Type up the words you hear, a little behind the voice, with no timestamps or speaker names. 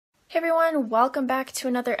Hey everyone, welcome back to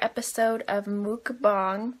another episode of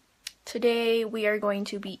Mukbang. Today we are going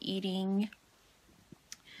to be eating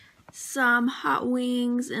some hot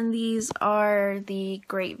wings, and these are the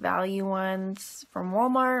Great Value ones from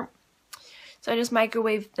Walmart. So I just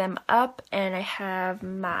microwaved them up, and I have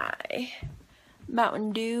my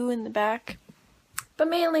Mountain Dew in the back. But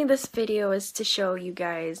mainly this video is to show you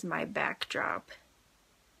guys my backdrop.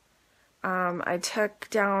 I took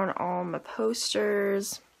down all my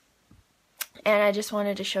posters. And I just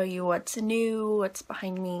wanted to show you what's new, what's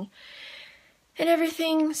behind me, and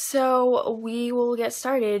everything. So we will get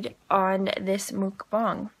started on this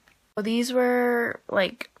mukbang. So these were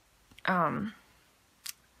like, $6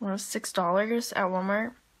 at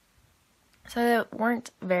Walmart. So they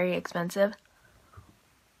weren't very expensive.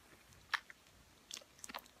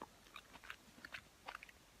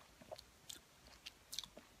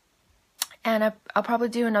 And I'll probably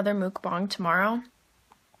do another mukbang tomorrow.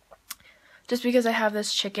 Just because I have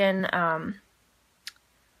this chicken, I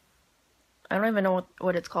don't even know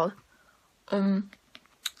what it's called.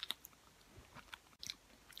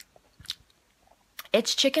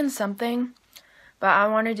 It's chicken something, but I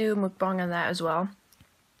want to do a mukbang on that as well.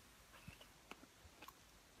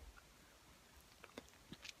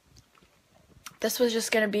 This was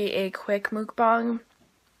just going to be a quick mukbang.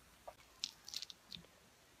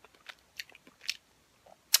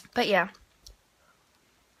 But yeah.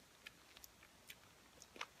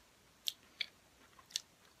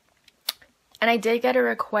 And I did get a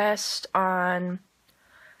request on,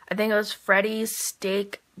 I think it was Freddy's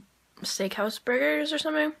Steakhouse Burgers or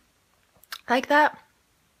something like that.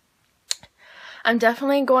 I'm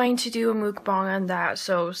definitely going to do a mukbang on that,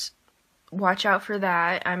 so watch out for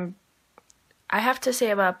that. I have to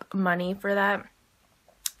save up money for that.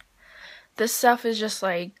 This stuff is just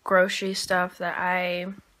like grocery stuff that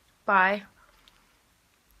I buy.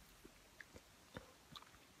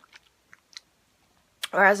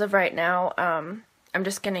 Or as of right now, I'm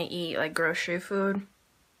just gonna eat like grocery food,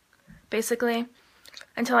 basically,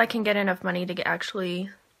 until I can get enough money to actually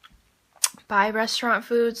buy restaurant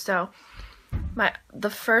food. So the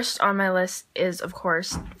first on my list is, of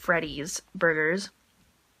course, Freddy's Burgers.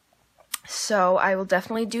 So I will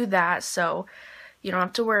definitely do that, so you don't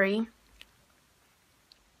have to worry.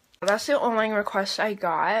 That's the only request I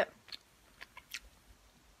got.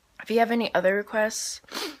 If you have any other requests,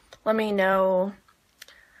 let me know.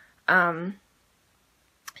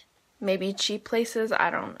 Maybe cheap places, I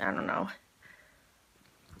don't know.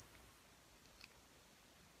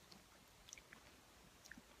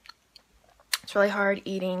 It's really hard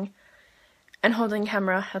eating and holding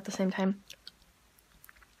camera at the same time.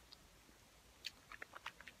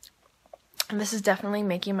 And this is definitely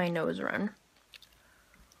making my nose run.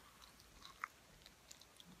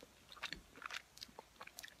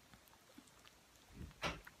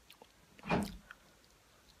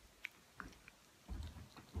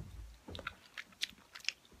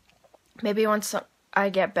 Maybe once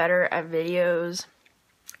I get better at videos,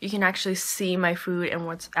 you can actually see my food and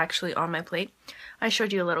what's actually on my plate. I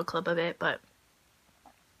showed you a little clip of it, but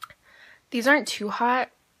these aren't too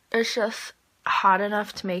hot. It's just hot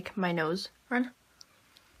enough to make my nose run.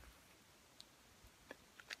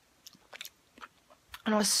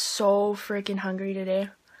 And I was so freaking hungry today.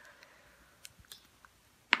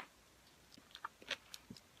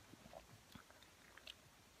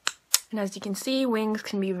 And as you can see, wings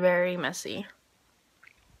can be very messy.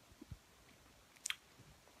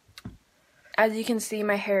 As you can see,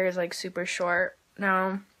 my hair is like super short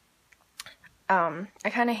now. I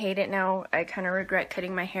kind of hate it now. I kind of regret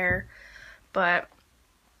cutting my hair. But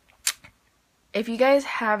if you guys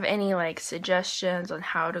have any like suggestions on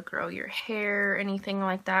how to grow your hair or anything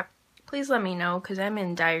like that, please let me know, because I'm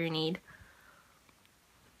in dire need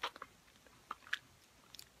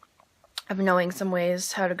of knowing some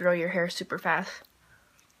ways how to grow your hair super fast.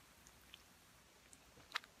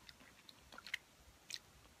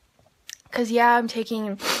 Cause yeah, I'm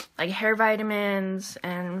taking like hair vitamins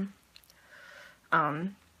and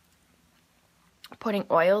putting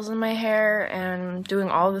oils in my hair and doing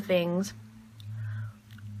all the things.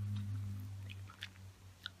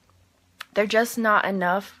 They're just not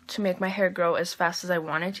enough to make my hair grow as fast as I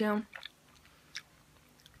want it to.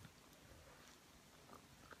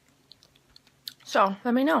 So,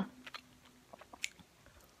 let me know.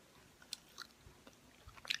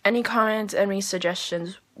 Any comments, any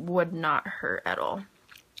suggestions would not hurt at all.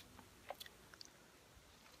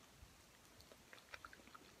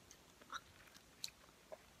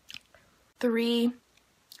 Three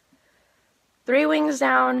wings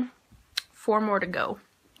down, 4 more to go.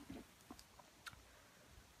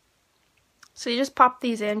 So you just pop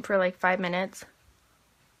these in for like 5 minutes.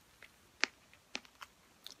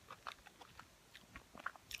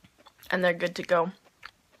 And they're good to go.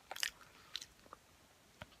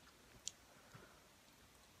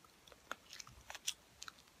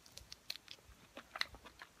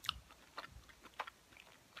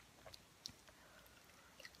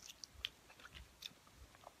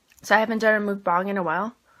 So I haven't done a mukbang in a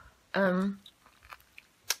while.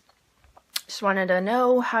 Just wanted to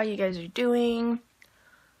know how you guys are doing.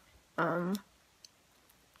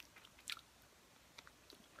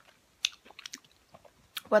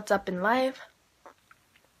 What's up in life?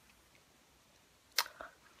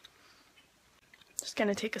 Just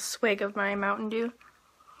gonna take a swig of my Mountain Dew.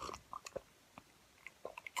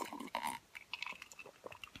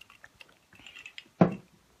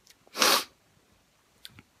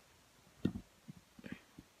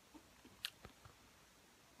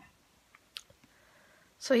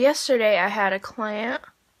 So yesterday I had a client.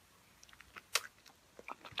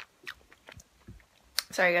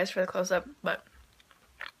 Sorry guys for the close-up, but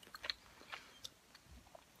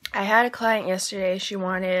I had a client yesterday. She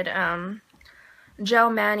wanted gel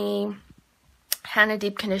mani, Hana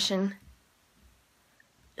deep condition.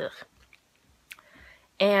 Ugh.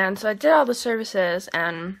 And so I did all the services,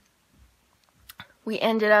 and we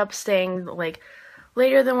ended up staying like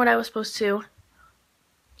later than what I was supposed to.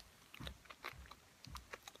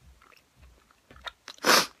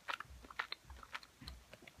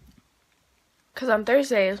 Because on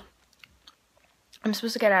Thursdays, I'm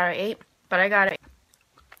supposed to get out at 8, but I got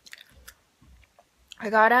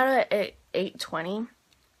out at 8:20.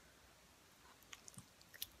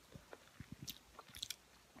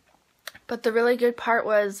 But the really good part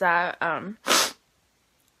was that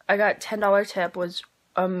I got $10 tip, was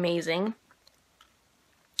amazing.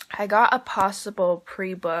 I got a possible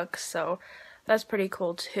pre-book, so that's pretty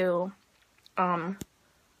cool too.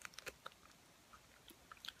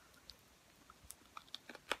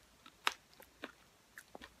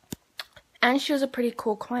 And she was a pretty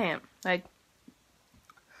cool client. Like,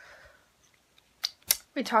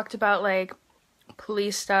 we talked about like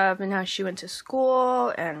police stuff and how she went to school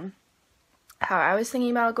and how I was thinking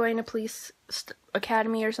about going to police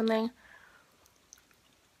academy or something.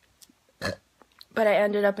 But I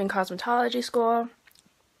ended up in cosmetology school.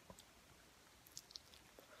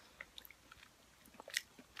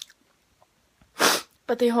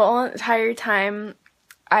 But the whole entire time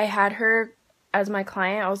I had her as my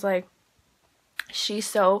client, I was like, she's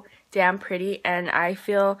so damn pretty, and I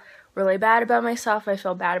feel really bad about myself. I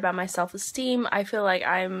feel bad about my self-esteem. I feel like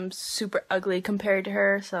I'm super ugly compared to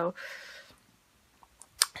her, so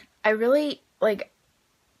I really, like,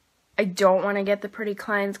 I don't want to get the pretty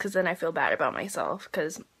clients because then I feel bad about myself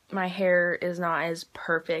because my hair is not as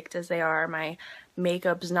perfect as they are. My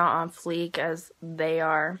makeup's not on fleek as they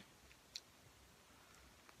are.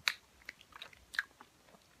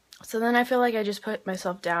 So then I feel like I just put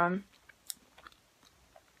myself down.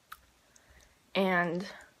 And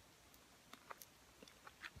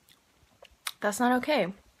that's not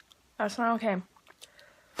okay. That's not okay.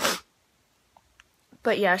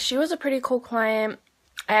 But yeah, she was a pretty cool client.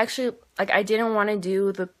 I actually, like, I didn't want to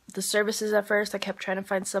do the services at first. I kept trying to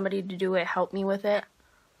find somebody to do it, help me with it.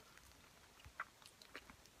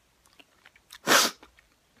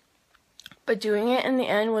 But doing it in the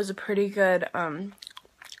end was a pretty good,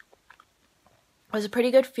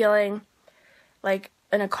 feeling, like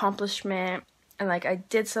an accomplishment. And like I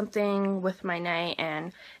did something with my night and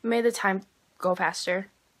it made the time go faster.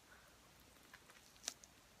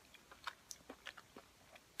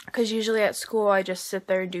 Because usually at school I just sit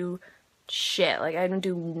there and do shit. Like I don't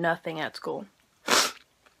do nothing at school.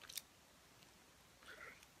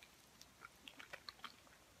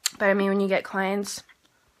 But I mean, when you get clients,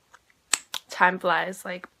 time flies.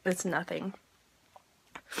 Like it's nothing.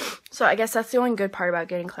 So I guess that's the only good part about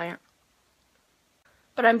getting client.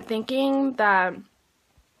 But I'm thinking that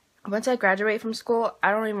once I graduate from school,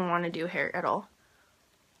 I don't even want to do hair at all.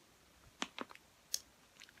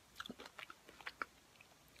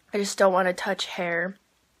 I just don't want to touch hair.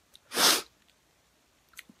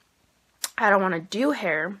 I don't want to do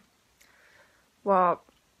hair. Well,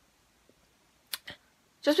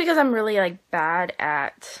 just because I'm really like bad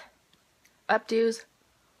at updos.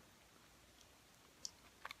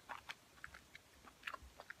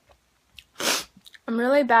 I'm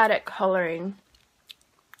really bad at coloring.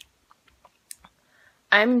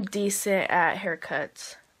 I'm decent at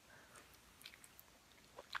haircuts.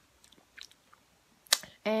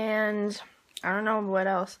 And I don't know what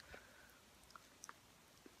else.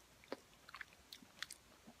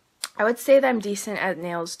 I would say that I'm decent at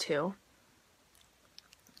nails too.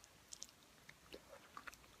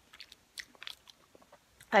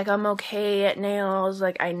 Like, I'm okay at nails.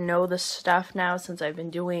 Like, I know the stuff now since I've been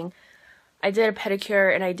doing. I did a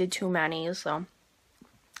pedicure and I did 2 manis, so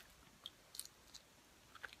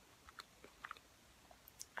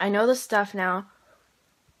I know the stuff now.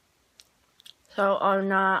 So I'm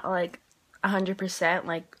not like 100%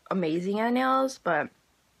 like amazing at nails, but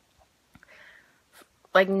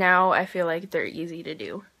like now I feel like they're easy to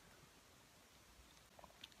do.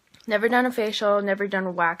 Never done a facial, never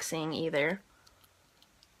done waxing either.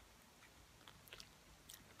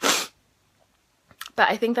 But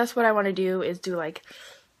I think that's what I want to do, is do like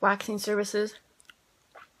waxing services.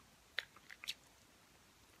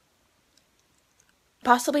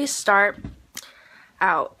 Possibly start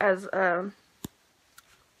out as a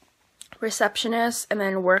receptionist and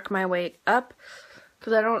then work my way up,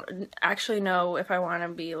 because I don't actually know if I want to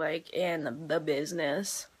be like in the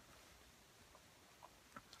business.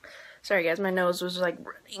 Sorry guys, my nose was like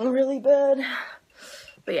running really bad.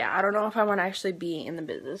 But yeah, I don't know if I want to actually be in the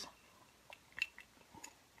business.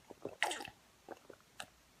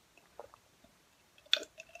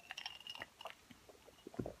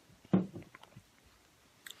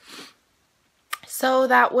 So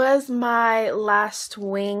that was my last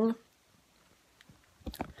wing.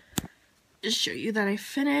 Just show you that I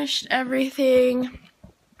finished everything.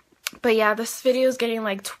 But yeah, this video is getting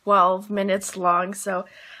like 12 minutes long, so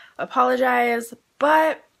apologize.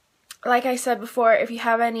 But like I said before, if you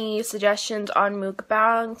have any suggestions on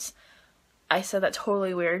mukbangs, I said that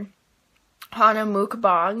totally weird, on a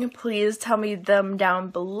mukbang, please tell me them down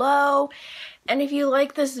below. And if you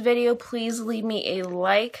like this video, please leave me a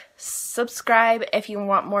like, subscribe if you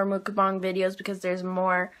want more mukbang videos, because there's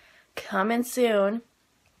more coming soon.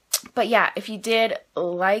 But yeah, if you did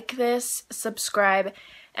like this, subscribe,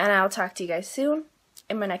 and I'll talk to you guys soon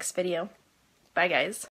in my next video. Bye guys.